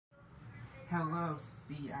Hello,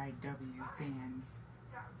 CIW fans.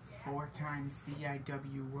 Four-time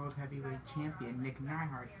CIW World Heavyweight Champion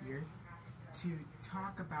Neyhart here to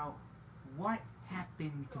talk about what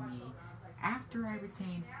happened to me after I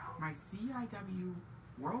retained my CIW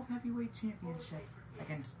World Heavyweight Championship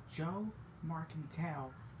against Joe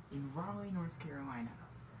Marcantel in Raleigh, North Carolina.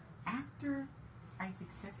 After I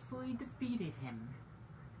successfully defeated him,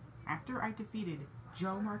 after I defeated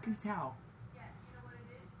Joe Marcantel,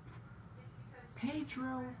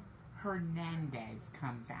 Pedro Hernandez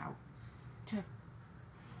comes out to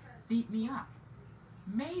beat me up.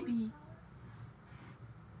 Maybe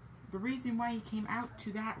the reason why he came out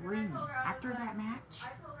to that ring after that match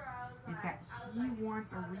is that he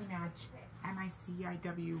wants a rematch at my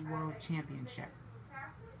CIW World Championship.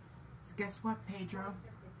 So guess what, Pedro?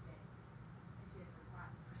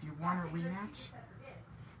 If you want a rematch,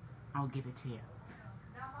 I'll give it to you.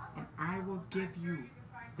 And I will give you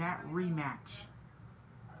that rematch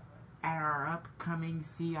at our upcoming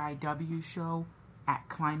CIW show at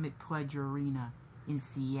Climate Pledge Arena in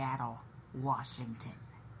Seattle, Washington.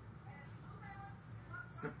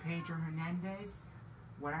 So Pedro Hernandez,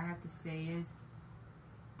 what I have to say is,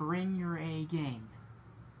 bring your A game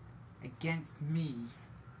against me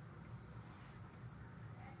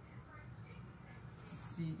to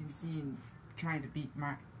see him trying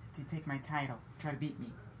to take my title, try to beat me.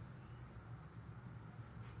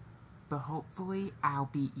 But hopefully I'll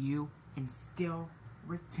beat you and still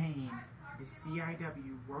retain the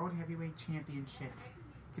CIW World Heavyweight Championship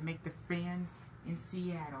to make the fans in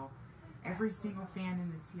Seattle, every single fan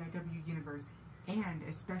in the CIW universe, and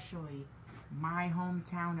especially my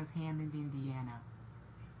hometown of Hammond, Indiana,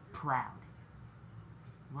 proud.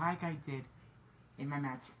 Like I did in my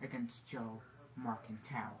match against Joe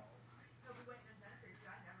Marcantel.